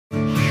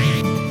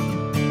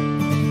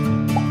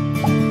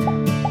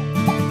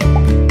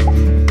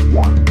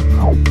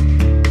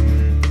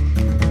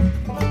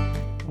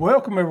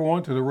Welcome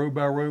everyone to the Row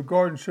by Row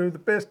Garden Show, the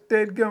best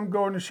dead-gum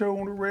gardening show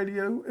on the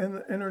radio and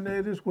the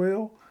internet as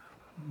well.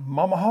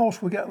 Mama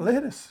Hoss, we got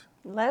lettuce.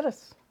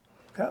 Lettuce.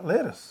 Got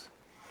lettuce.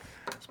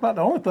 It's about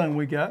the only thing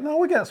we got. No,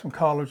 we got some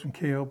collards and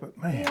kale, but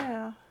man.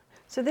 Yeah.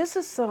 So this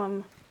is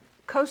some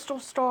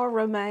Coastal Star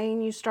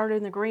romaine you started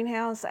in the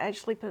greenhouse. I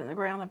actually put it in the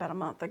ground about a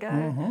month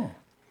ago.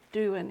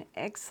 Doing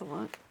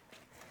excellent.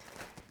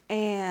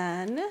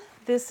 And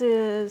this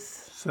is,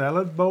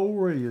 Salad bowl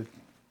red.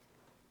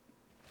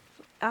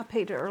 I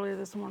picked it earlier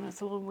this morning. It's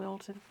a little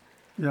wilted.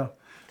 Yeah.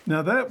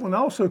 Now that one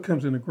also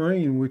comes in the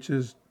green, which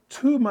is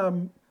two of my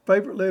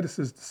favorite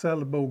lettuces, the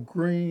salad bowl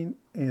green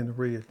and the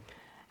red.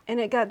 And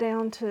it got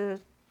down to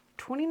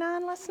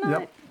 29 last night.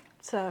 Yep.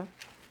 So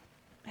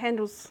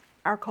handles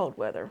our cold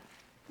weather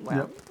well.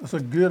 Yep. It's a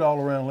good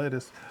all-around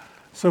lettuce.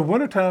 So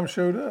wintertime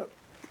showed up.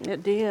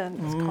 It did.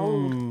 It's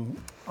cold.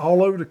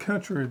 All over the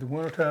country, the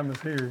wintertime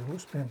is here.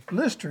 It's been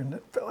blistering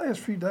the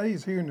last few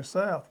days here in the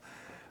south.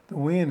 The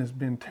wind has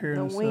been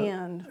tearing us The up.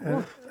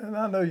 wind. And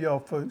I know y'all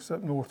folks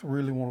up north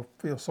really want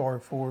to feel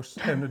sorry for us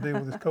having to deal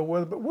with this cold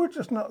weather, but we're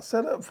just not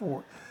set up for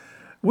it.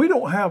 We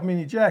don't have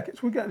many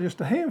jackets. We got just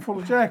a handful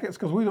of jackets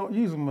because we don't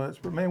use them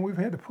much. But man, we've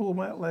had to pull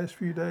them out the last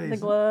few days. The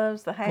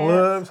gloves, the hats.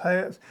 Gloves,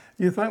 hats.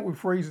 You think we're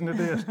freezing to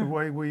death the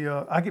way we,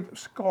 I get a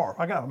scarf.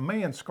 I got a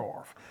man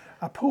scarf.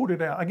 I pulled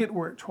it out. I get to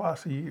wear it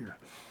twice a year.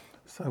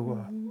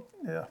 So,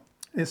 yeah,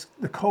 it's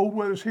the cold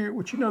weather's here,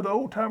 which you know the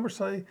old timers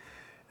say,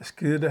 it's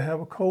good to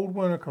have a cold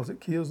winter because it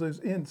kills those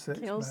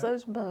insects. Kills back.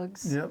 those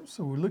bugs. Yep,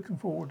 so we're looking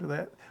forward to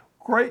that.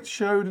 Great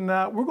show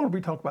tonight. We're going to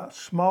be talking about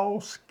small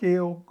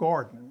scale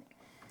gardening.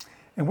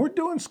 And we're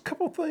doing a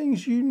couple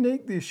things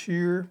unique this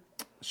year.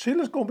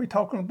 Sheila's going to be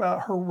talking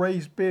about her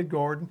raised bed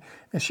garden,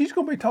 and she's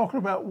going to be talking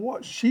about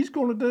what she's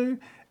going to do,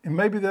 and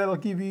maybe that'll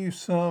give you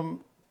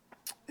some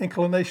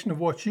inclination of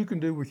what you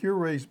can do with your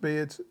raised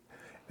beds.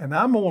 And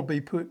I'm going to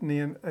be putting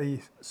in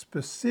a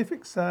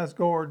specific size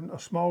garden, a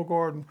small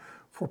garden,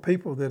 for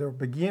people that are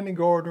beginning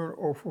gardener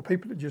or for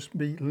people that just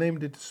be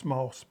limited to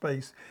small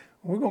space.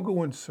 We're going to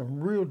go into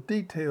some real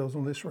details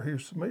on this right here,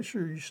 so make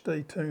sure you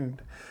stay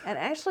tuned. And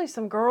actually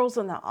some girls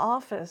in the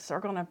office are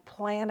going to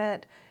plant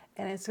it,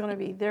 and it's going to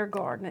be their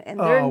garden. And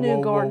they're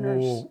new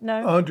gardeners.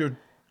 No?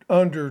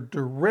 Under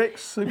direct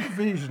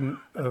supervision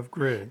of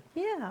Greg.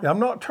 Yeah. I'm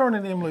not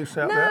turning them loose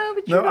out No, there.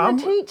 but you're going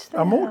to teach them.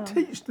 I'm going to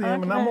teach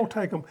them, and I'm Okay. going to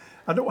take them.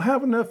 I don't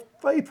have enough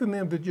faith in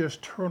them to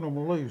just turn them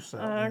loose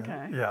out there.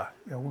 Okay. Yeah,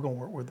 we're going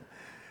to work with them.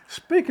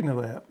 Speaking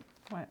of that,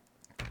 What?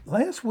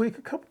 last week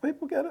a couple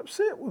people got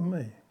upset with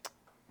me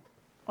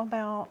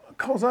About,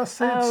 because I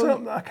said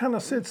something. I kind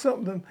of said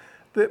something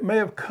that may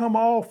have come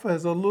off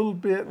as a little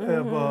bit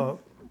of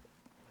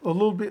a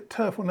little bit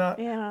tough when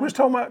we was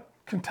talking about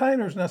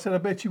containers, and I said, I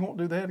bet you won't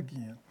do that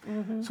again.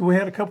 So we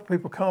had a couple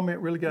people comment,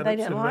 really got they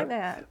upset didn't about like it.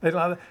 that. They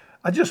didn't like that.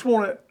 I just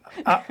want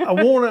to, I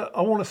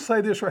want to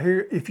say this right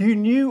here. If you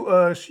knew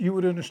us, you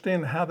would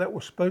understand how that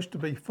was supposed to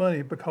be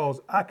funny, because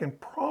I can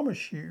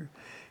promise you,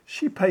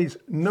 she pays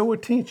no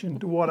attention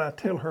to what I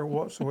tell her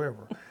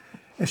whatsoever.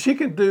 And she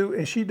can do,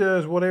 and she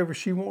does whatever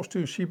she wants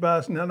to. She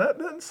buys. Now that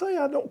doesn't say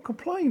I don't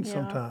complain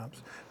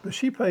sometimes, but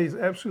she pays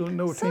absolutely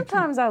no attention.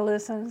 Sometimes I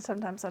listen,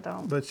 sometimes I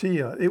don't. But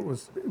she, I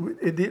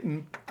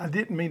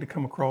didn't mean to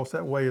come across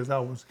that way as I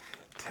was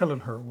telling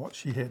her what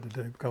she had to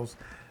do, because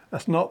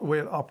that's not the way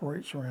it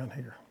operates around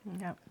here.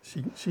 Yep.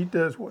 She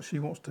does what she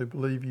wants to,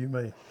 believe you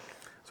me.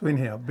 So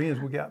anyhow, being as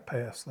we got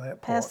past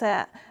that part. Past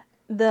that.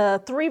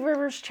 The Three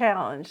Rivers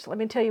Challenge. Let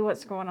me tell you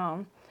what's going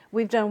on.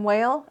 We've done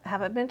well.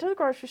 Haven't been to the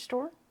grocery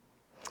store.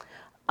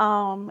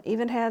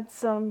 Even had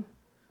some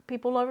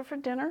people over for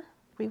dinner.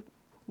 We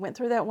went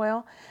through that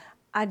well.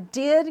 I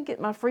did get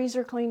my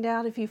freezer cleaned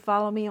out. If you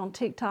follow me on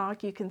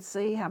TikTok, you can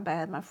see how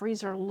bad my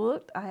freezer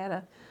looked. I had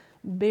a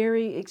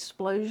berry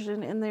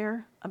explosion in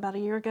there about a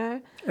year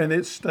ago. And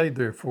it stayed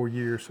there for a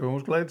year, so I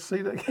was glad to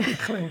see that getting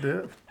cleaned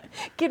up.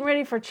 Getting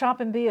ready for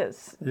chopping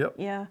bits. Yep.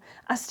 Yeah.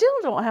 I still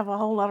don't have a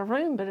whole lot of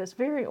room, but it's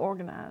very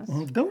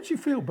organized. Don't you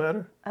feel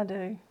better? I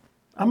do.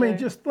 I mean, do.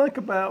 just think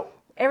about,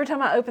 Every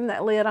time I open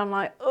that lid, I'm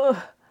like, ugh,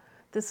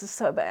 this is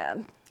so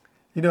bad.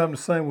 you know, I'm the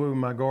same way with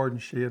my garden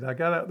shed. I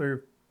got out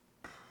there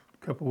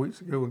a couple of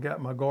weeks ago and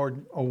got my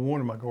garden, or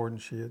one of my garden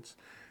sheds,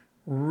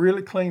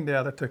 really cleaned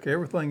out. I took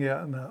everything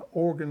out and I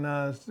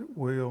organized it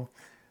well.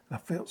 I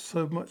felt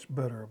so much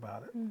better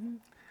about it.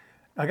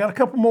 I got a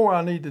couple more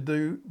I need to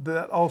do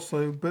that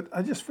also, but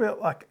I just felt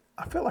like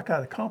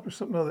I'd accomplished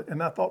something other,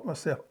 and I thought to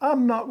myself,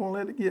 I'm not going to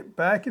let it get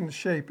back in the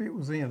shape it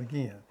was in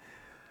again.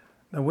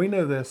 Now we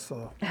know that's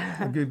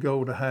a good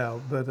goal to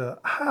have, but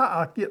how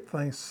I get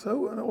things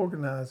so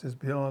unorganized is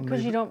beyond me.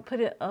 Because you don't put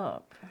it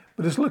up.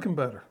 But it's looking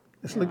better.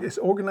 It's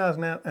organized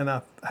now, and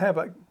I have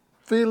a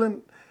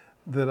feeling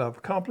that I've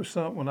accomplished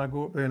something when I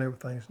go up there and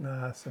everything's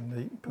nice and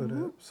neat and put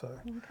up. So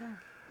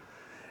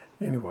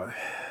anyway,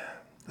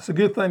 it's a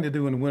good thing to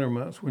do in the winter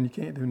months when you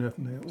can't do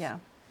nothing else. Yeah.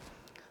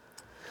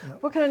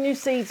 What kind of new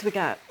seeds we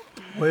got?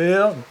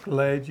 Well,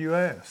 glad you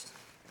asked.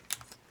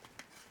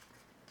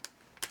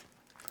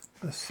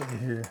 Let's see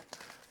here.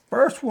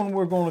 First one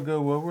we're going to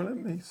go over, let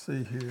me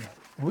see here.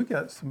 We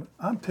got some,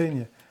 I'm telling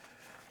you,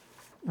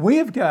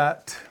 we've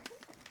got,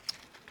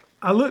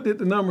 I looked at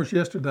the numbers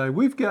yesterday.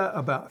 We've got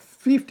about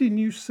 50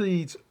 new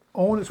seeds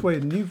on its way,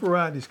 new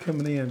varieties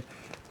coming in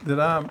that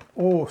I'm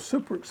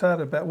super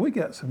excited about. We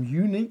got some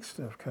unique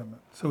stuff coming.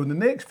 So in the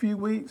next few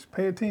weeks,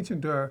 pay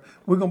attention to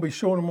we're going to be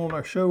showing them on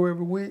our show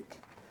every week.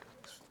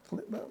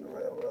 Flip that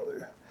around right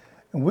there.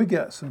 And we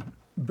got some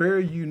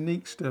very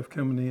unique stuff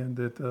coming in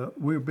that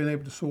we've been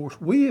able to source.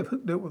 We have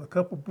hooked up with a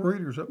couple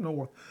breeders up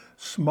north,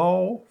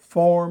 small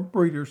farm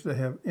breeders that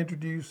have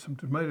introduced some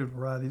tomato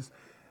varieties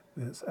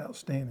that's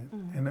outstanding.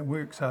 And then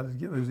we're excited to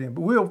get those in.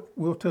 But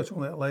we'll touch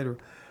on that later.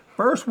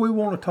 First, we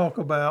want to talk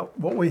about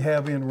what we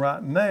have in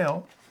right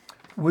now,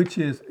 which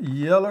is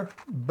yellow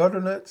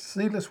butternut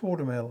seedless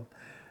watermelon.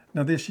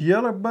 Now, this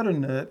yellow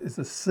butternut is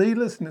a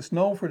seedless and it's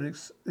known for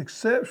its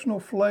exceptional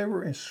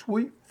flavor and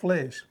sweet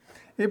flesh.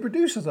 It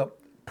produces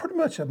pretty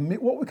much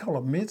what we call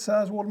a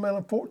mid-sized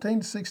watermelon,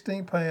 14 to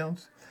 16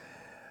 pounds.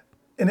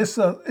 And it's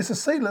a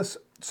seedless,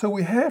 so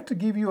we have to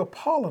give you a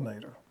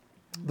pollinator.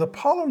 The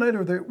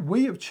pollinator that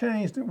we have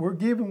changed that we're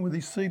giving with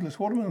these seedless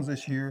watermelons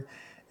this year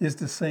is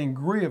the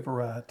Sangria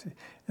variety.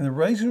 And the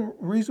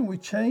reason we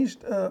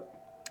changed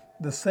up,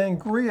 the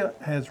Sangria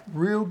has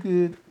real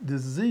good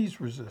disease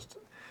resistance.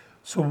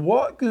 So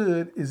what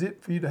good is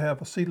it for you to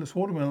have a seedless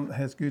watermelon that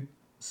has good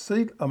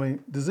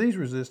disease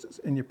resistance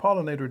and your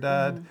pollinator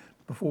died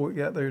before it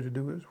got there to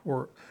do its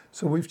work?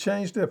 So we've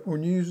changed up, we're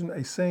using a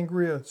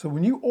Sangria. So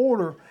when you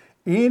order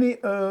any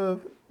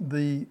of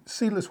the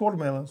seedless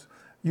watermelons,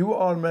 you will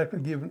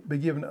automatically be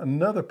given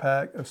another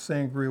pack of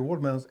Sangria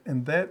watermelons,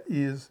 and that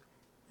is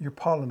your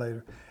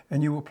pollinator.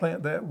 And you will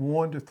plant that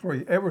 1 to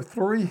 3. Every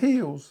 3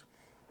 hills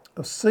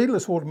of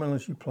seedless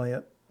watermelons you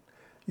plant,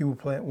 you will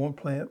plant 1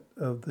 plant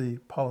of the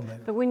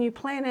pollinator. But when you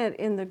plant it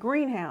in the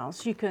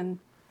greenhouse, you can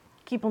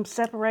keep them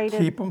separated.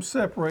 Keep them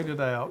separated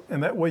out,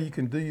 and that way you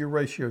can do your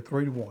ratio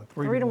 3 to 1.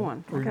 3 to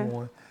 1. 3 to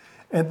 1.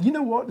 And you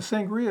know what? The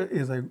Sangria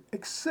is an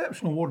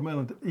exceptional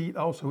watermelon to eat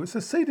also. It's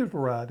a seeded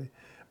variety.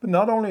 But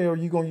not only are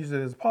you going to use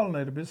it as a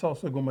pollinator, but it's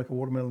also going to make a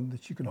watermelon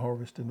that you can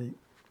harvest and eat.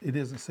 It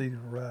is a seeded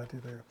variety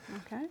there.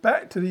 Okay.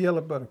 Back to the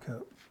yellow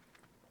buttercup.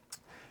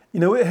 You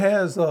know,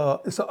 it's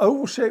an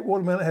oval-shaped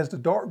watermelon. It has the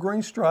dark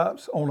green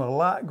stripes on a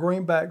light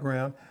green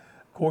background.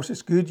 Of course,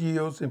 it's good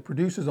yields and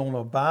produces on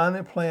a vine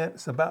and plant.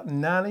 It's about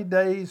 90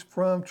 days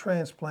from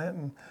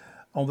transplanting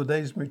on the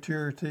days of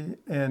maturity,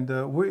 and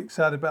we're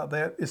excited about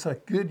that. It's a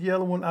good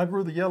yellow one. I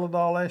grew the yellow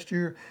doll last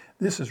year.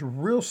 This is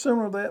real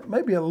similar to that,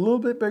 maybe a little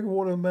bit bigger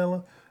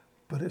watermelon,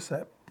 but it's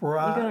that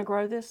bright. You're going to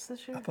grow this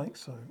year? I think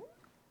so.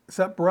 It's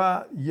that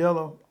bright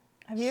yellow.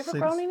 Have you ever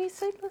grown any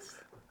seedless?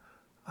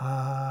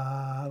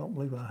 I don't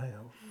believe I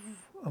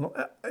have.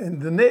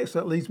 And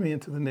that leads me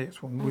into the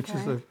next one, which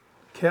is a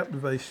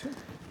Captivation.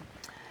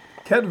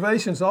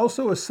 Captivation is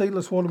also a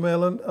seedless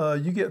watermelon.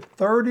 You get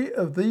 30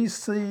 of these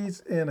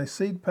seeds in a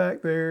seed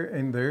pack there,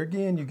 and there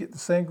again, you get the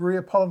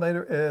Sangria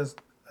pollinator as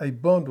a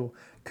bundle,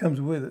 comes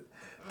with it.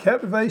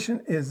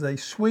 Captivation is a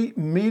sweet,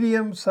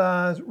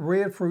 medium-sized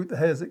red fruit that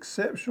has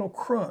exceptional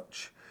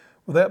crunch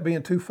without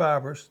being too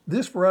fibrous.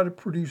 This variety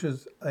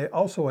produces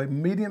also a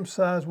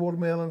medium-sized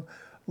watermelon,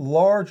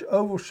 large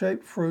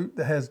oval-shaped fruit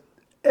that has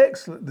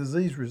excellent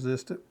disease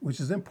resistance, which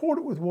is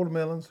important with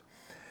watermelons.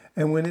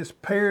 And when it's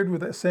paired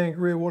with that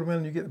Sangria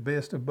watermelon, you get the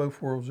best of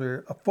both worlds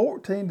there. A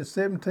 14 to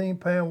 17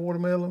 pound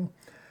watermelon.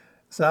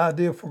 It's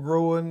ideal for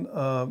growing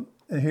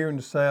here in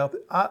the South.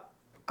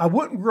 I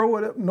wouldn't grow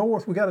it up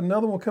north. We got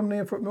another one coming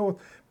in from up north.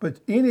 But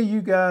any of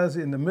you guys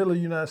in the middle of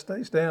the United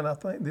States down, I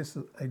think this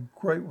is a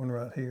great one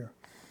right here.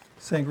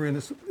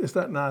 Sangria, it's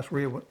that nice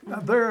red one.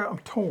 Now there, I'm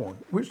torn.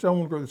 Which do I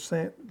want to grow,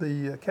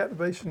 the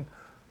Captivation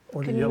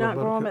or the yellow buttercup? Can you not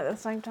grow them at the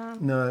same time?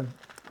 No,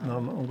 I'm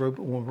not going to grow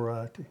but one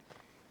variety.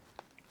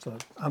 So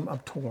I'm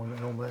torn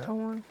on that.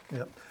 Torn?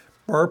 Yep.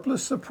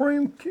 Burpless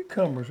Supreme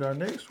cucumbers, our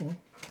next one.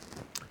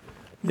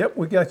 Yep,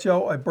 we got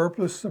y'all a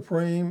Burpless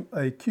Supreme,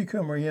 a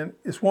cucumber in.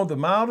 It's one of the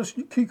mildest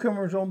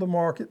cucumbers on the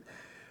market.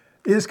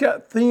 It's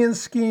got thin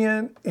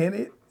skin,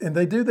 and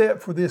they do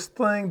that for this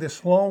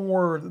long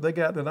word that they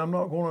got that I'm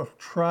not going to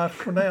try to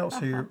pronounce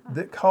here,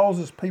 that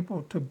causes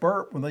people to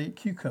burp when they eat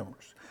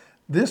cucumbers.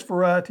 This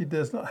variety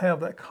does not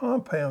have that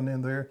compound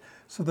in there,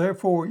 so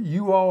therefore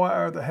you all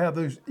are that have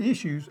those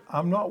issues.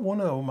 I'm not one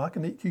of them. I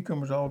can eat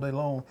cucumbers all day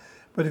long.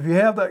 But if you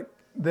have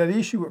that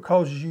issue that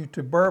causes you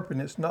to burp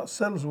and it's not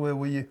settles well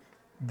with you,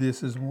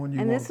 this is one you want to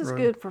grow. And this is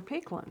good for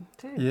pickling,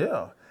 too.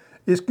 Yeah.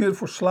 It's good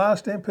for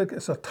sliced and pickling.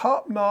 It's a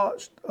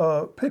top-notch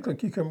pickling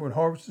cucumber when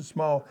harvested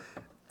small,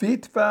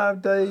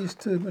 55 days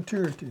to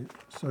maturity.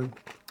 So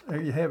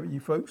there you have it, you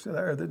folks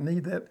that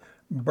need that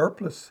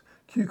burpless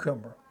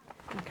cucumber.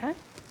 Okay.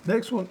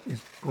 Next one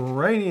is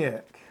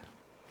Brainiac.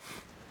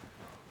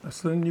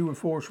 That's the new one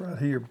for us right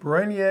here.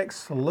 Brainiac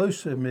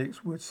Celosia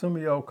Mix, which some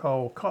of y'all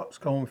call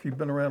coxcomb if you've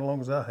been around as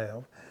long as I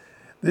have.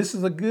 This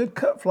is a good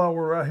cut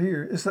flower right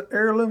here. It's an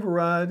heirloom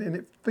variety, and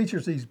it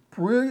features these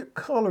brilliant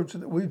colors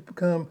that we've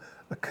become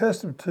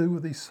accustomed to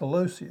with these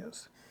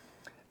celosias.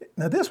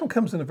 Now this one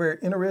comes in a very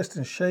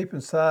interesting shape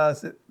and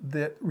size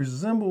that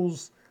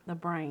resembles The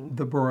brain.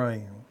 the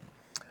brain.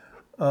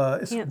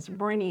 Hence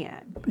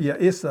brainiac. Yeah,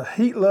 it's a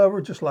heat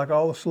lover, just like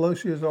all the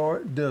celosias are.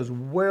 It does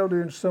well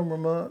during the summer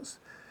months,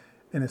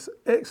 and it's an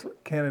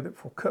excellent candidate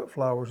for cut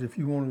flowers if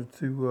you wanted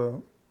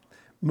to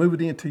move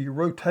it into your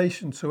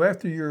rotation. So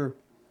after your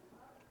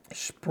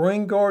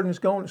spring garden is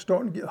gone, it's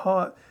starting to get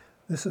hot.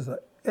 This is an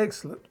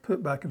excellent to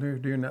put back in there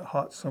during that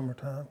hot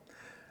summertime.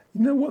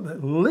 You know what? The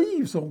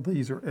leaves on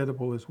these are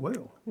edible as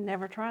well.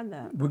 Never tried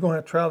that. We're going to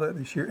have to try that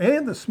this year.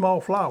 And the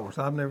small flowers.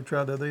 I've never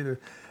tried that either.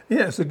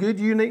 Yeah, it's a good,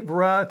 unique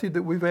variety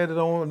that we've added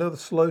on. Another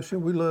celosia.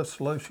 We love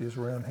celosias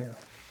around here.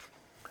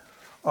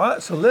 All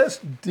right, so let's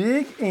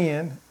dig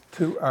in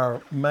to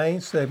our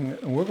main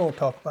segment, and we're going to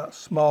talk about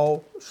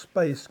small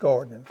space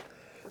gardening.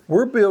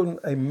 We're building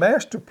a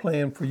master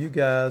plan for you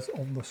guys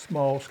on the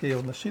small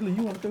scale. Now, Sheila,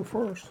 you want to go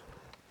first?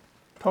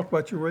 Talk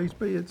about your raised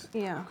beds?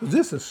 Yeah. Because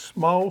this is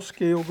small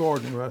scale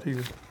gardening right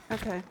here.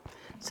 Okay.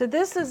 So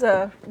this is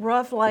a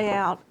rough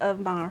layout of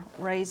my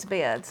raised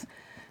beds.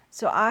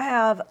 So I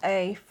have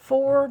a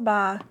 4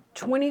 by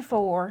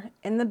 24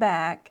 in the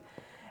back,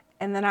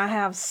 and then I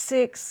have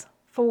 6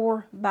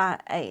 4 by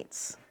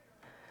 8s.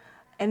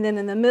 And then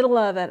in the middle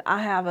of it,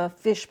 I have a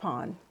fish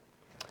pond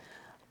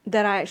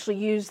that I actually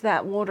use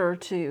that water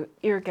to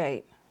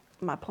irrigate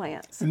my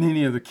plants. And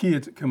any of the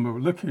kids that come over,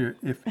 look here,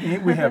 if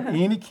we have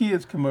any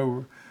kids come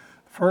over,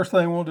 first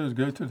thing we'll do is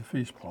go to the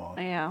fish pond.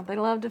 Yeah, they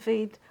love to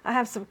feed. I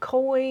have some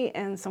koi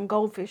and some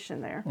goldfish in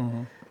there.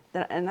 Mm-hmm.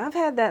 And I've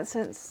had that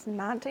since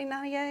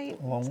 1998.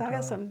 A long so I got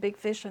time. some big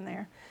fish in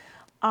there.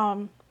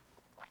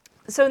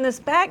 So in this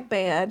back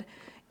bed,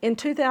 in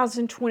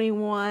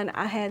 2021,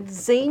 I had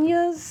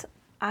zinnias,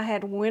 I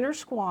had winter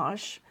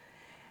squash,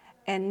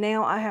 and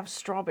now I have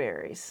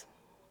strawberries.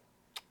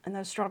 And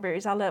those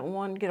strawberries, I let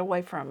one get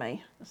away from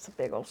me. It's a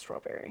big old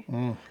strawberry.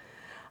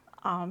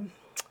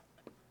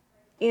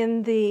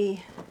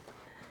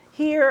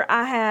 Here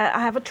I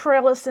have a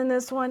trellis in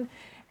this one,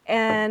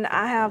 and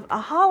I have a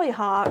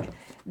hollyhock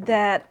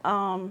that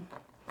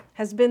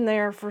has been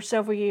there for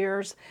several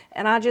years,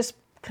 and I just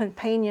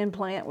companion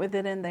plant with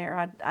it in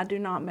there. I do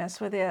not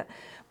mess with it.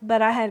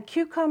 But I had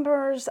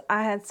cucumbers,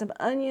 I had some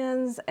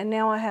onions, and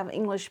now I have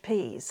English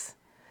peas.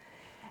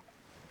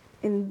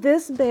 In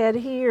this bed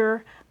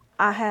here,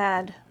 I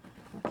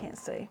can't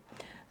see,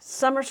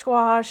 summer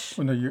squash.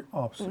 Well, no, you're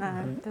opposite. No,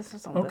 right? this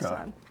is on this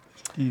side.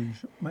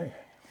 Excuse me.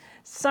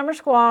 Summer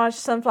squash,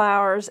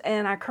 sunflowers,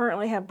 and I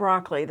currently have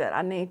broccoli that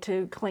I need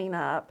to clean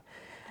up.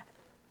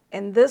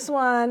 And this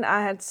one,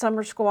 I had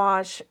summer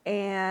squash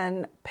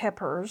and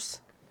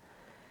peppers.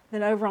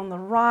 Then over on the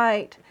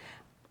right,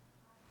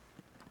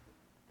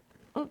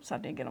 oops, I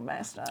did get them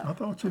messed up. I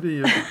thought you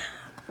did.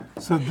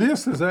 So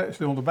this is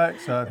actually on the back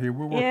side here.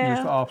 We're working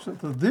just the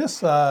opposite. So this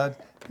side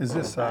is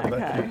this side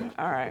back Okay, here.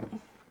 all right.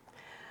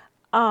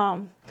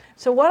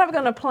 So what I'm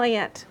going to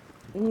plant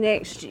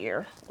next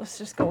year, let's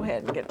just go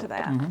ahead and get to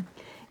that.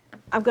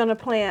 I'm going to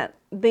plant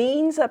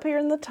beans up here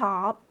in the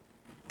top.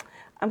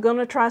 I'm going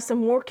to try some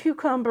more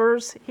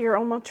cucumbers here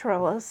on my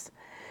trellis.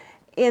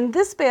 In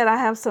this bed, I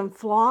have some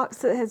phlox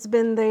that has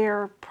been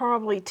there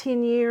probably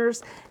 10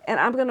 years, and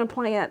I'm going to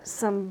plant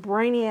some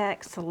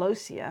Brainiac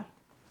celosia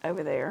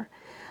over there.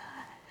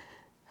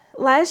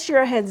 Last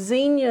year, I had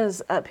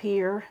zinnias up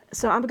here,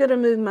 so I'm going to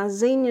move my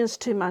zinnias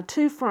to my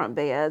 2 front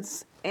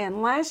beds.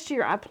 And last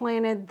year, I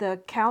planted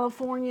the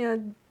California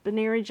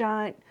Benary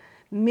Giant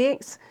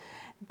mix.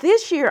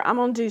 This year, I'm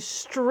going to do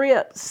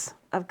strips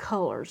of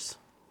colors.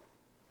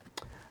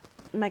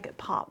 Make it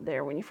pop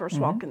there when you first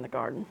walk in the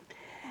garden.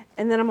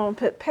 And then I'm going to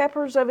put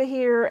peppers over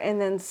here and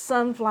then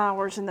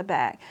sunflowers in the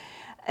back.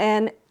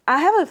 And I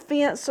have a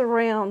fence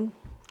around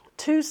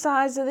 2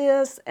 sides of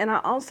this, and I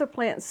also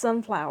plant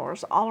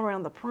sunflowers all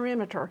around the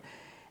perimeter.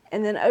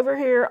 And then over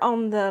here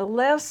on the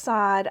left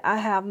side, I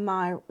have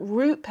my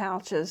root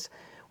pouches,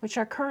 which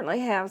I currently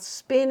have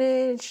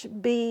spinach,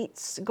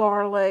 beets,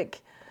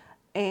 garlic,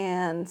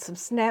 and some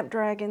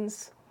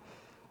snapdragons,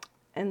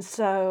 and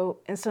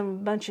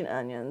some bunching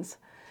onions.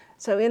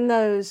 So in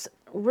those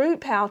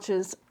root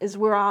pouches is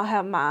where I'll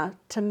have my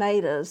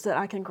tomatoes that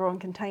I can grow in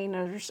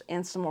containers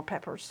and some more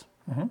peppers.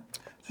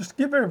 Just to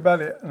give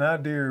everybody an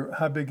idea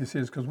how big this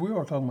is, because we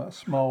are talking about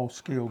small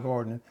scale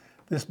gardening.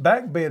 This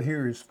back bed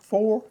here is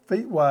 4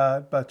 feet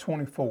wide by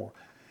 24.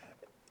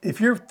 If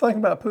you're thinking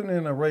about putting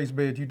in a raised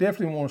bed, you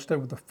definitely want to stay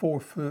with the 4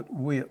 foot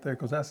width there,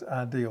 because that's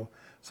ideal.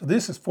 So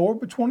this is 4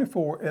 by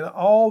 24, and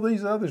all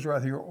these others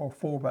right here are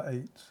 4 by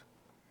 8s.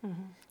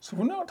 So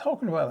we're not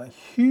talking about a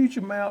huge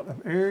amount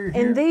of area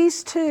here. And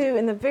these 2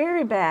 in the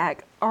very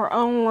back are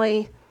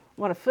only,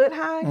 what, a foot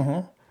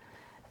high?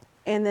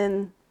 And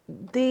then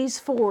these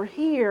 4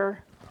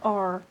 here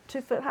are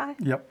 2 foot high?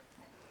 Yep.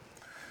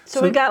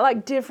 So we got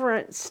like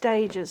different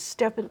stages,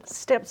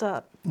 steps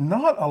up.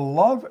 Not a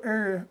lot of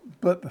area,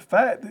 but the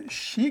fact that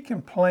she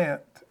can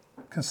plant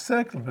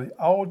consecutively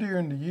all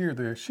during the year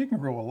there, she can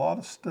grow a lot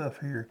of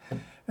stuff here.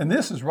 And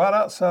this is right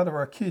outside of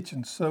our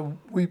kitchen. So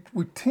we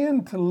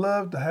tend to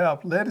love to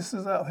have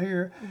lettuces out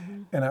here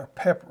and our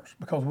peppers,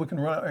 because we can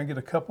run out and get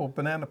a couple of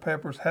banana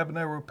peppers,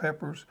 habanero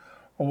peppers,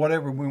 or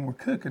whatever when we're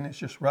cooking. It's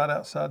just right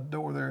outside the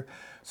door there.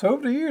 So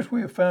over the years,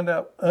 we have found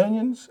out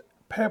onions,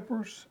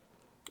 peppers,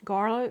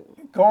 Garlic.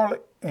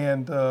 garlic,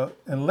 and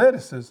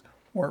lettuces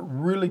work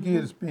really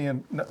good as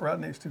being right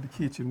next to the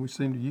kitchen. We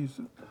seem to use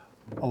it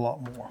a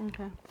lot more.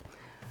 Okay.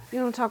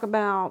 You want to talk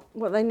about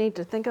what they need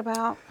to think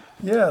about?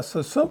 Yeah,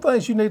 so some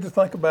things you need to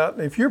think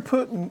about. If you're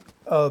putting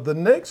the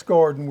next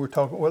garden we're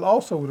talking, well,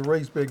 also with a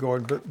raised bed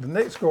garden, but the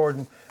next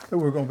garden that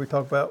we're going to be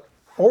talking about,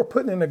 or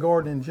putting in a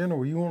garden in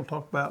general, you want to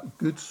talk about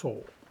good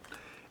soil.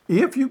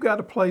 If you've got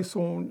a place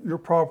on your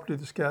property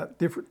that's got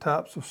different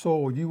types of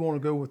soil, you want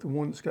to go with the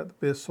one that's got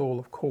the best soil,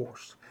 of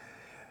course.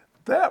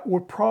 That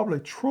would probably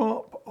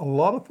trump a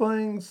lot of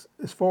things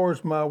as far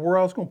as where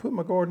I was going to put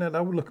my garden at.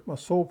 I would look at my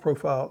soil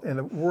profile,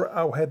 and where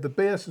I had the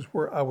best is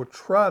where I would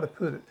try to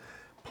put it.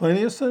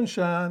 Plenty of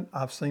sunshine.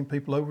 I've seen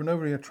people over and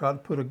over again try to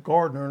put a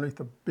garden underneath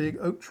a big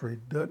oak tree.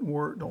 Doesn't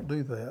work. Don't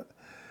do that.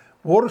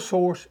 Water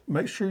source.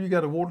 Make sure you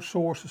got a water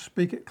source, a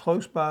spigot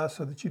close by,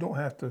 so that you don't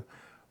have to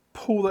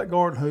pull that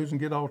garden hose and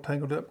get all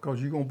tangled up,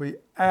 because you're going to be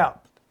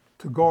apt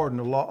to garden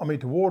a lot.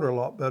 To water a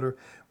lot better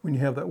when you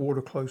have that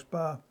water close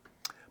by.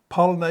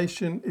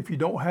 Pollination, if you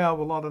don't have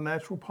a lot of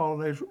natural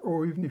pollinators,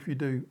 or even if you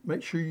do,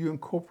 make sure you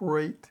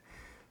incorporate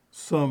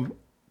some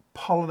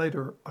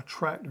pollinator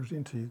attractors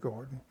into your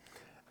garden,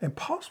 and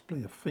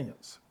possibly a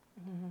fence.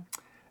 Mm-hmm.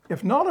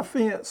 If not a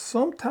fence,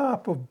 some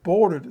type of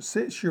border that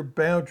sets your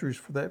boundaries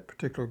for that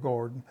particular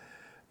garden.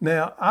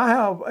 Now, I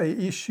have a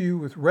issue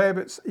with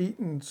rabbits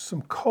eating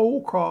some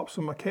cold crops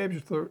in my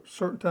cabbages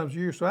certain times of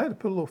year, so I had to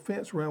put a little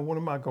fence around one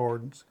of my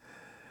gardens.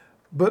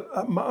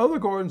 But my other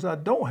gardens, I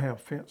don't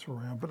have fence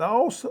around. But I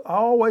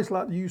always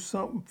like to use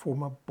something for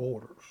my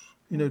borders,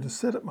 to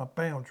set up my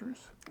boundaries.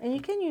 And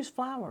you can use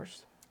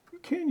flowers. You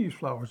can use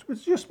flowers,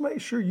 but just make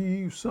sure you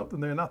use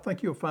something there. And I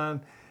think you'll find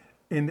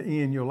in the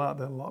end you'll like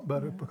that a lot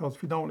better, because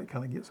if you don't, it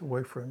kind of gets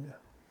away from you.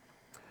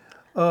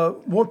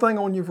 One thing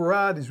on your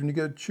varieties, when you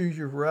go to choose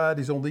your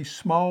varieties on these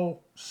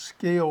small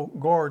scale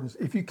gardens,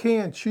 if you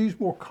can, choose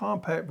more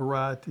compact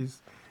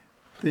varieties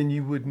than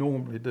you would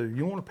normally do.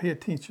 You want to pay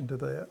attention to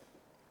that.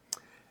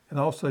 And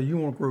also, you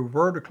want to grow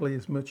vertically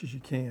as much as you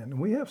can. And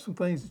we have some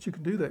things that you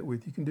can do that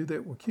with. You can do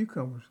that with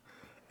cucumbers.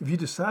 If you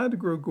decide to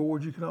grow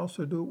gourds, you can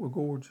also do it with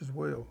gourds as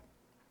well.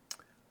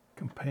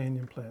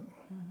 Companion planting.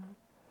 Mm-hmm.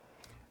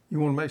 You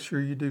want to make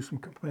sure you do some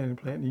companion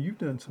planting. You've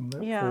done some of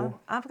that before.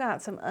 I've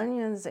got some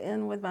onions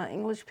in with my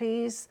English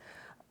peas.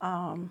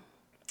 A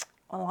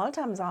lot of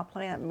times I'll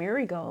plant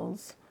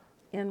marigolds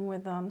in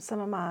with some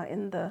of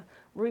in the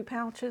root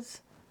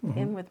pouches,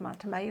 in with my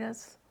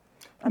tomatoes.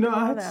 I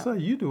have to say,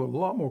 you do a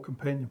lot more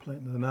companion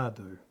planting than I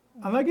do.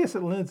 And I guess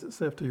it lends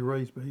itself to your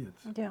raised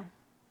beds. Yeah.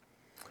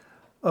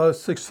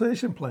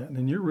 Succession planting,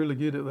 and you're really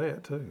good at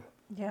that too.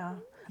 Yeah.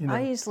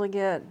 I usually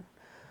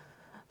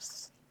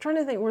trying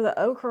to think where the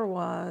okra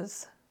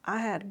was. I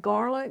had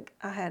garlic,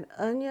 I had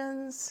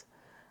onions,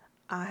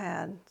 I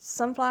had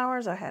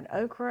sunflowers, I had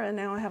okra, and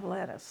now I have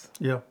lettuce.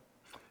 Yeah.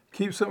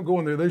 Keep something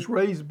going there. Those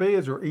raised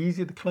beds are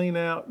easy to clean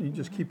out. You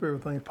just keep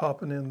everything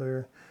popping in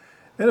there.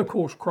 And of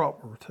course, crop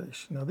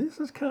rotation. Now,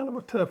 this is kind of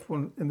a tough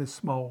one in this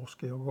small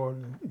scale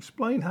gardening.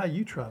 Explain how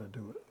you try to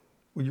do it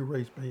with your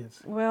raised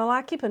beds. Well,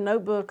 I keep a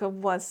notebook of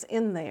what's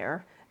in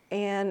there,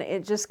 and I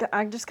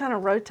just kind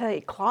of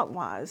rotate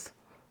clockwise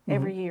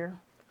every year.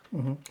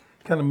 Mm-hmm.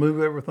 Kind of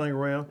move everything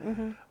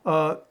around.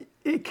 Mm-hmm.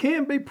 It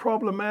can be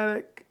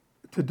problematic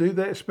to do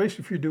that, especially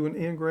if you're doing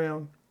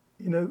in-ground.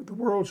 The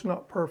world's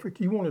not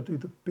perfect. You want to do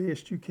the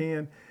best you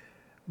can.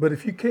 But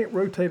if you can't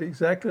rotate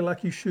exactly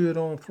like you should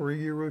on a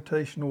 3-year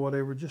rotation or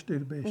whatever, just do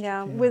the best you can.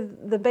 Yeah,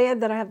 with the bed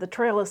that I have the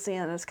trellis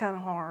in, it's kind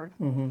of hard.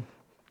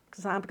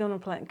 Because I'm going to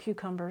plant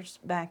cucumbers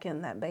back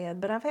in that bed.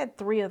 But I've had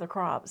 3 other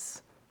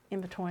crops in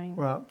between.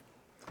 Right.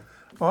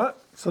 All right,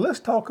 so let's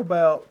talk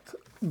about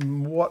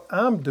what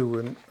I'm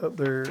doing up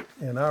there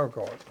in our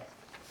garden.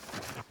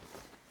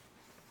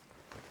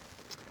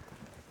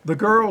 The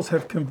girls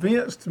have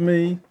convinced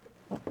me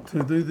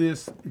to do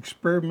this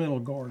experimental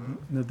garden.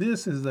 Now,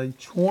 this is a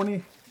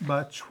 20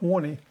 by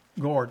 20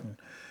 garden,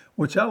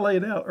 which I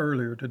laid out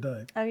earlier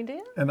today. Oh, you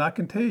did? And I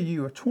can tell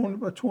you a 20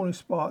 by 20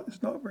 spot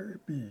is not very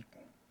big.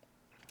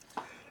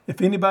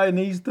 If anybody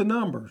needs the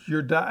numbers,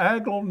 your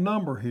diagonal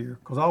number here,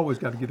 because I always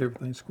got to get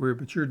everything square,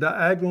 but your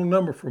diagonal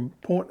number from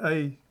point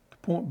A to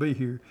point B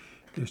here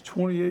is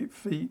 28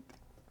 feet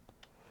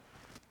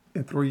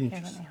and 3 inches.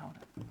 Here, let me hold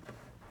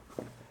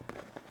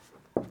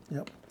it.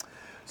 Yep.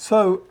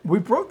 So we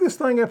broke this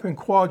thing up in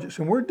quadrants,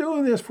 and we're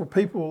doing this for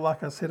people,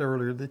 like I said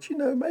earlier, that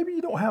maybe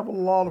you don't have a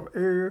lot of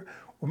area,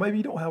 or maybe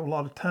you don't have a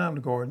lot of time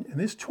to garden. And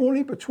this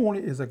 20 by 20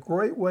 is a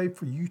great way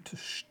for you to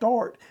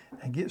start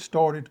and get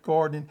started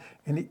gardening,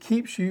 and it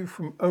keeps you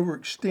from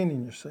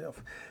overextending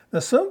yourself. Now,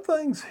 some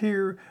things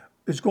here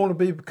is going to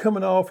be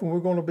coming off, and we're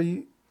going to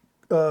be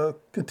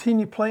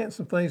continue planting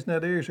some things in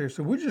that area here.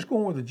 So we're just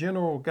going with a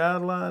general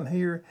guideline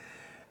here.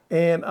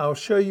 And I'll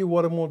show you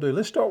what I'm going to do.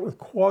 Let's start with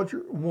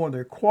quadrant 1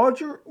 there.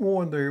 Quadrant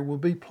 1 there will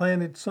be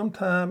planted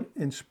sometime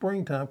in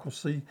springtime, because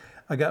see,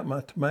 I got my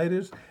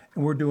tomatoes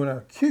And we're doing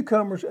our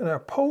cucumbers and our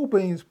pole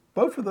beans,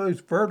 both of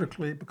those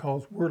vertically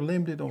because we're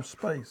limited on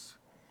space.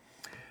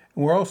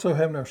 And we're also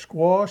having our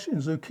squash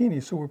and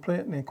zucchini. So we're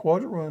planting in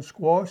quadrant run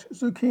squash,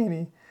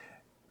 zucchini,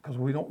 because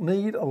we don't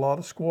need a lot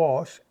of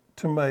squash,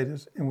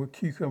 tomatoes, and with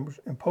cucumbers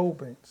and pole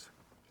beans.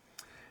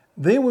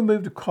 Then we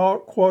move to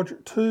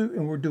quadrant 2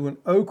 and we're doing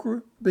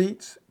okra,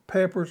 beets,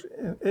 peppers,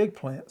 and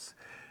eggplants.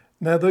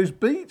 Now those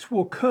beets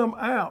will come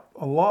out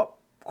a lot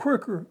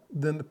quicker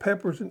than the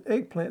peppers and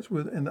eggplants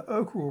will, and the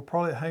okra will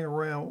probably hang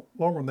around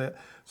longer than that.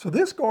 So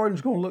this garden's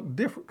going to look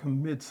different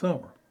come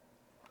midsummer.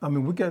 I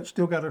mean,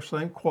 still got our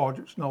same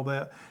quadrants and all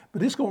that,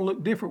 but it's going to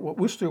look different.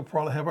 We'll still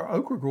probably have our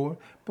okra growing,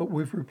 but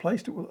we've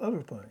replaced it with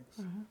other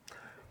things.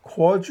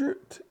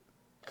 Quadrant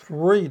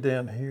 3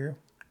 down here,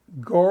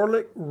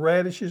 garlic,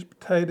 radishes,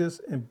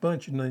 potatoes, and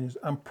bunching onions.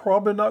 I'm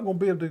probably not going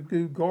to be able to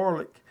do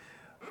garlic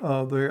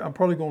there. I'm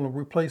probably going to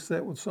replace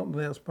that with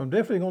something else, but I'm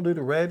definitely going to do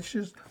the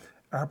radishes.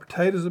 Our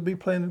potatoes will be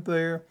planted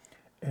there,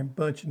 and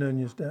bunching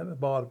onions down at the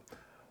bottom.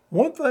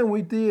 One thing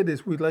we did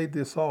is we laid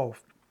this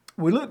off.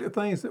 We looked at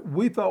things that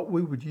we thought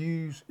we would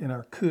use in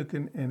our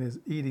cooking and as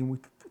eating,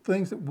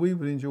 things that we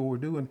would enjoy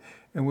doing,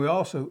 and we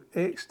also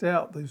X'd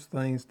out those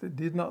things that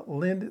did not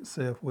lend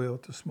itself well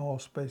to small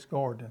space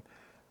gardening,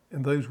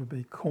 and those would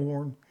be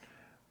corn,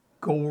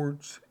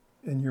 gourds,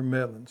 and your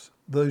melons.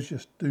 Those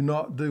just do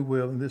not do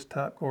well in this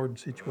type garden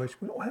situation.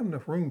 We don't have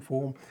enough room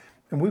for them,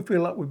 and we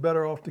feel like we're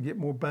better off to get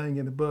more bang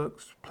in the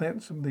bucks,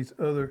 planting some of these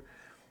other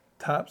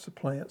types of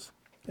plants.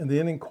 And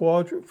then in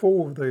quadrant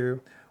 4 there,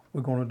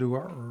 we're going to do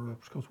our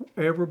herbs because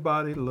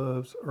everybody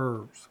loves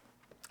herbs.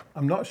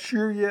 I'm not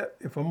sure yet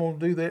if I'm going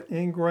to do that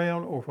in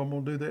ground or if I'm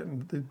going to do that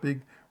in the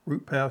big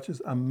root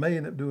pouches. I may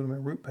end up doing them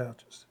in root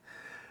pouches.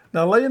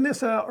 Now, laying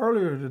this out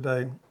earlier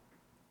today,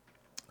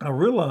 I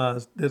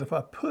realized that if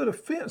I put a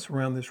fence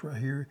around this right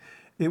here,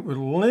 it would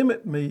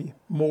limit me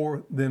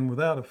more than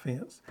without a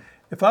fence.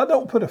 If I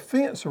don't put a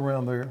fence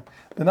around there,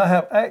 then I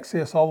have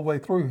access all the way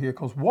through here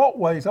because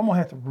walkways, I'm gonna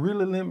have to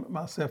really limit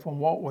myself on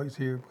walkways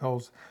here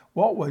because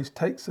walkways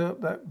takes up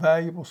that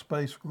valuable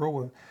space for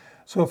growing.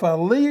 So if I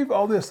leave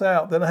all this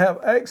out, then I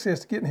have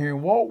access to getting here,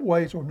 and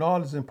walkways are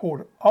not as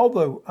important.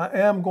 Although I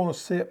am gonna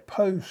set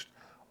posts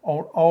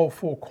on all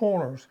 4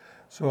 corners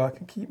so I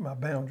can keep my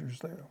boundaries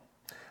there.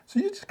 So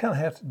you just kind of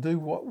have to do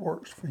what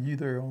works for you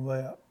there on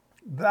that.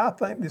 I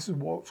think this is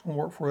what's going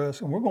to work for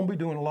us, and we're going to be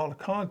doing a lot of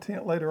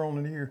content later on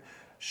in the year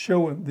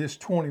showing this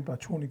 20 by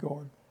 20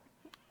 garden.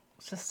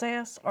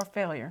 Success or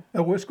failure?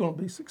 Oh, it's going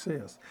to be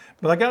success.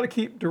 But I got to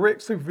keep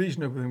direct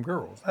supervision over them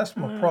girls. That's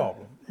my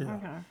problem. Yeah.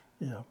 Okay.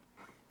 Yeah.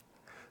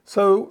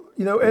 So,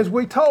 as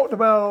we talked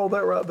about all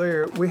that right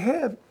there,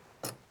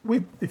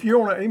 if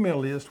you're on our email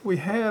list, we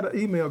had an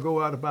email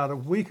go out about a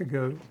week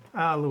ago,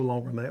 a little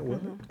longer than that,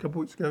 wasn't it? A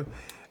couple weeks ago.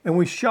 And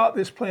we shot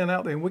this plan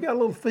out there, and we got a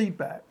little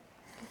feedback.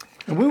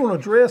 And we want to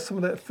address some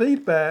of that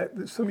feedback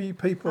that some of you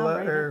people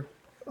out there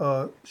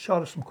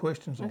shot us some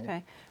questions on.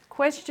 Okay.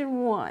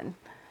 Question 1.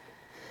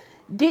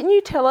 Didn't you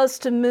tell us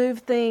to move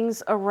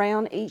things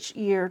around each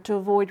year to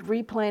avoid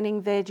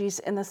replanting veggies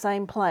in the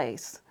same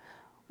place?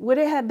 Would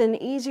it have been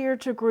easier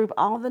to group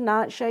all the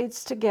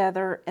nightshades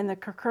together and the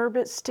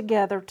cucurbits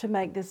together to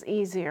make this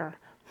easier?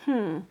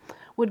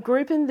 Would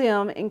grouping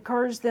them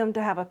encourage them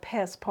to have a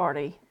pest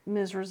party?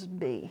 Mrs.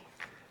 B.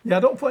 Yeah, I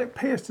don't think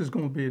pest is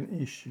going to be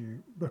an issue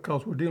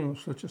because we're dealing with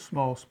such a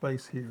small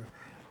space here.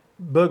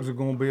 Bugs are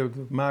going to be able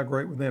to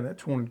migrate within that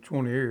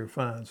 20-20 area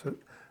fine. So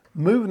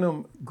moving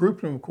them,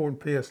 grouping them according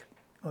to pest,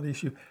 not an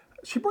issue.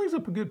 She brings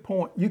up a good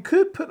point. You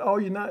could put all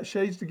your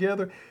nightshades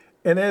together,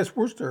 and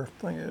where's their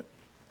thing at?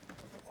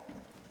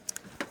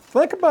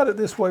 Think about it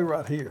this way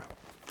right here.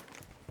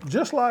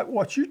 Just like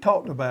what you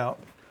talked about,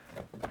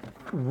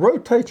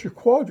 rotate your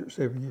quadrants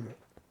every year.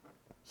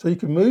 So you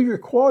can move your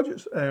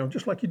quadrants down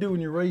just like you do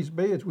in your raised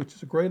beds, which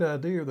is a great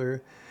idea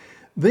there.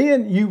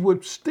 Then you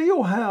would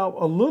still have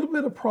a little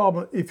bit of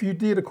problem if you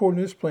did according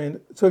to this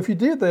plan. So if you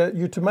did that,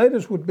 your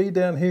tomatoes would be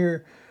down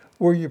here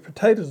where your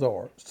potatoes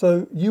are.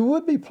 So you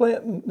would be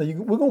planting,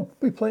 we're going to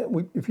be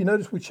planting, if you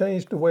notice we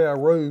changed the way our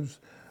rows,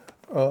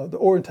 the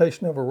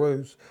orientation of our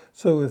rows.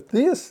 So if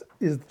this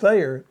is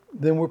there,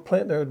 then we're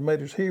planting our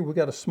tomatoes here. We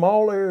got a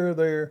small area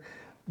there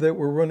that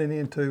we're running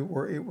into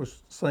where it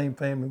was same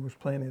family was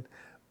planted.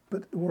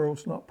 But the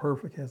world's not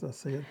perfect, as I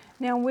said.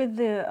 Now with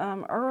the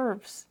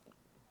herbs,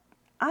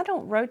 I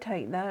don't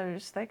rotate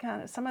those.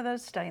 Some of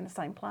those stay in the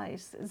same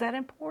place. Is that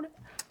important,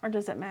 or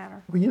does it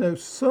matter? Well,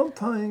 some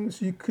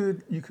things you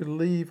could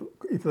leave,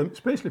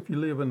 especially if you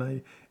live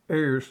in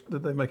areas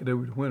that they make it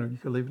over the winter. You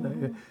could leave in that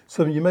area.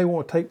 So you may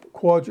want to take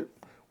quadrant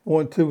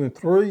 1, 2, and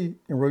 3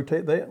 and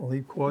rotate that and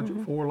leave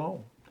quadrant 4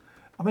 alone.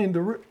 I mean,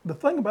 the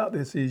thing about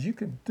this is you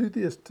can do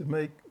this to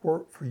make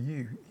work for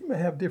you. You may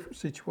have a different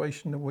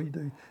situation than we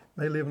do. You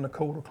may live in a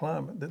colder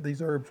climate that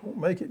these herbs won't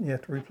make it and you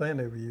have to replant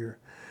every year.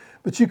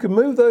 But you can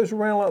move those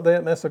around like that,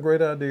 and that's a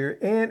great idea.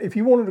 And if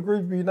you wanted to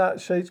group your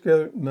nightshades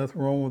together,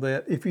 nothing wrong with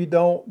that. If you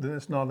don't, then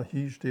it's not a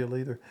huge deal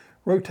either.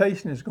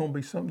 Rotation is going to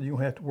be something you'll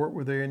have to work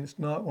with there, and it's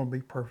not going to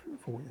be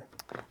perfect for you.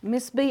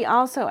 Miss B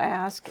also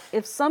asked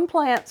if some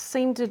plants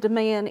seem to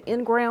demand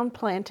in-ground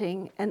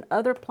planting and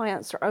other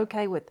plants are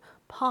okay with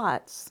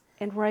pots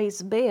and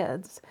raised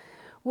beds,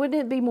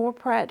 wouldn't it be more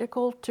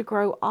practical to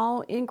grow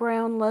all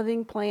in-ground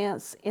loving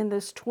plants in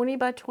this 20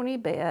 by 20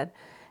 bed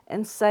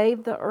and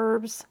save the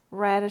herbs,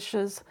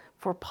 radishes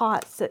for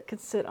pots that could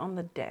sit on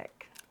the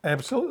deck?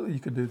 Absolutely, you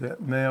could do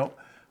that. Now,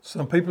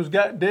 some people's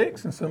got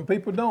decks and some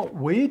people don't.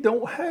 We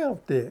don't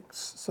have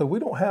decks, so we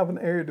don't have an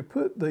area to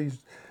put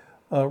these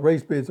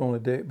raised beds on the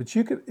deck. But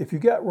you could, if you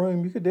got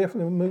room, you could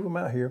definitely move them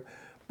out here.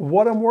 But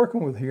what I'm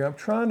working with here, I'm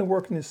trying to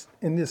work in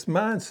this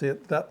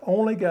mindset that I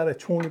only got a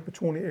 20 by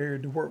 20 area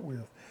to work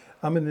with.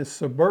 I'm in this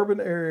suburban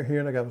area here,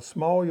 and I got a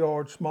small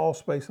yard, small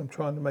space. I'm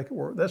trying to make it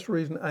work. That's the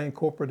reason I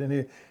incorporate in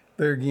here.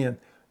 There again,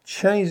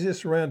 change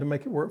this around to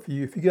make it work for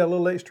you. If you got a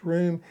little extra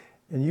room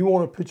and you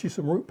want to put you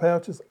some root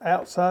pouches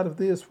outside of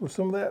this with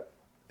some of that,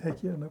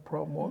 heck yeah, no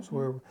problem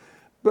whatsoever.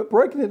 But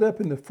breaking it up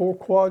into 4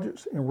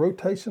 quadrants in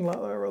rotation like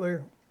that right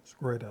there, it's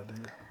a great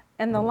idea.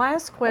 And the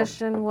last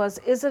question was,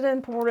 is it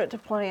important to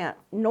plant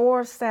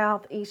north,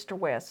 south, east, or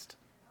west?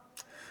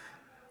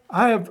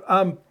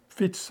 I'm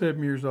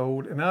 57 years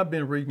old, and I've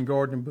been reading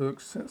gardening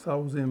books since I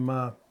was in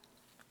my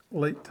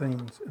late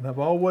teens. And I've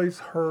always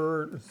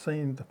heard and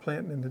seen the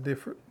planting in the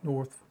different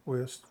north,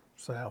 west,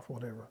 south,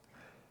 whatever.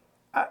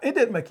 It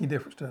doesn't make any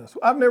difference to us.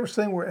 I've never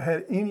seen where it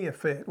had any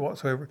effect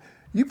whatsoever.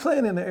 You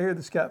plant in an area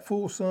that's got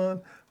full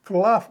sun. For the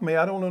life of me,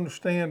 I don't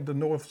understand the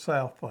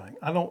north-south thing.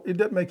 It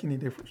doesn't make any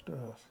difference to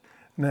us.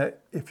 Now,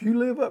 if you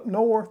live up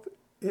north,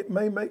 it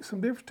may make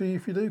some difference to you.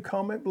 If you do,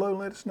 comment below and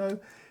let us know.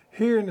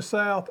 Here in the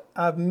south,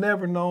 I've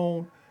never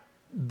known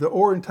the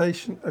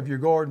orientation of your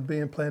garden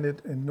being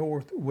planted in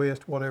north,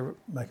 west, whatever,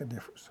 make a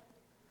difference.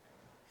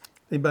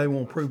 Anybody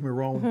want to prove me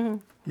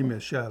wrong? Give me a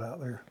shout out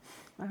there.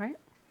 All right.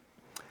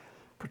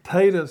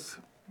 Potatoes.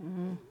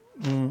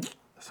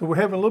 So we're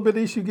having a little bit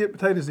of issue to get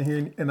potatoes in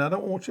here, and I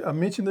don't want you, I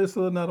mentioned this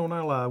the other night on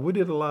our live. We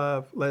did a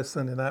live last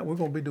Sunday night. We're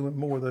going to be doing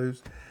more of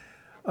those.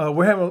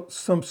 We're having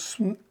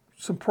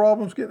some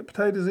problems getting the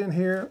potatoes in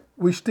here.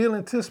 We still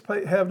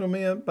anticipate having them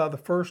in by the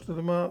 1st of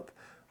the month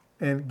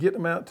and get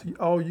them out to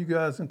all you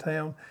guys in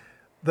town.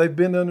 They've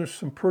been under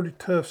some pretty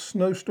tough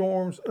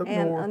snowstorms up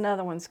north. And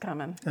another one's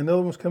coming.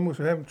 Another one's coming.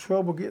 So we're having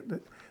trouble getting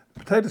the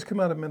potatoes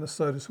come out of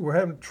Minnesota. So we're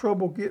having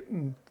trouble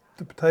getting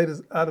the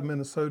potatoes out of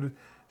Minnesota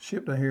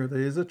shipped down here. There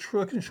is a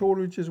trucking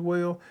shortage as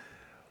well.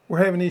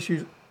 We're having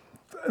issues.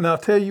 And I'll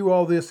tell you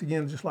all this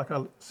again, just like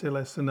I said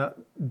last night.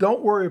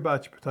 Don't worry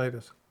about your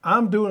potatoes.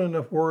 I'm doing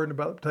enough worrying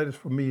about the potatoes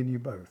for me and you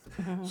both.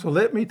 So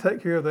let me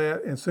take care of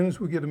that. And as soon as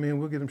we get them in,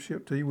 we'll get them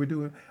shipped to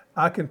you.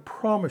 I can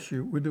promise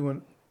you, we're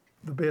doing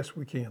the best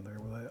we can there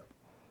with that.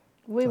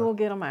 We will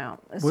get them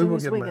out as soon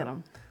as we get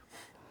them.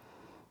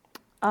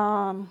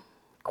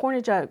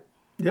 Corny joke.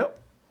 Yep.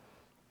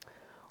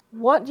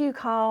 What do you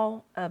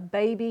call a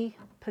baby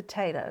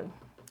potato?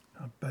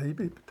 A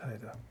baby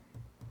potato.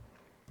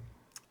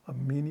 A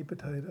mini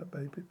potato,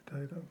 baby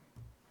potato.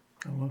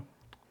 I don't know.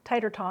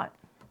 Tater tot.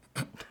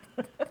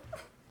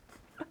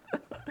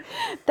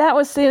 That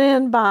was sent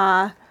in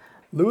by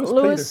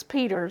Lewis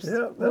Peters.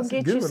 Yeah, we'll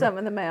get you some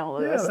in the mail,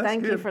 Lewis. Yeah,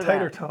 Thank you for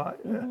tater that. tot.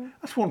 Yeah.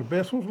 That's one of the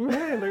best ones we've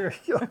had there.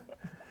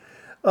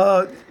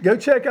 Go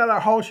check out our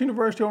Hollis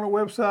University on our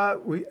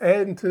website. We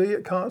adding to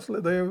it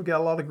constantly there. We've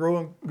got a lot of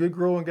good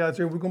growing guys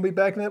there. We're going to be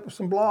backing up with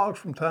some blogs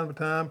from time to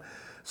time.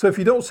 So if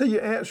you don't see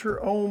your answer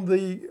on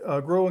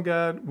the growing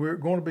guide, we're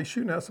going to be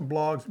shooting out some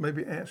blogs,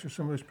 maybe answer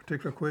some of those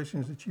particular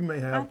questions that you may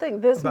have. I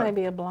think this may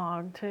be a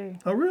blog too.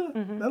 Oh, really?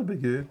 That'll be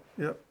good.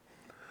 Yep.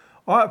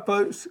 All right,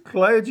 folks.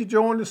 Glad you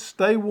joined us.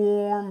 Stay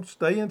warm.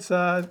 Stay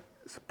inside.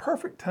 It's a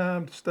perfect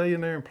time to stay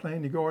in there and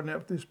plan your garden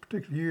out for this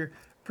particular year.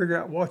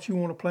 Figure out what you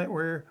want to plant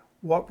where,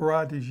 what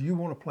varieties you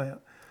want to plant.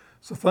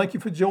 So thank you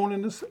for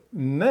joining us.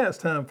 Now it's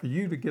time for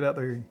you to get out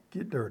there and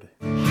get dirty.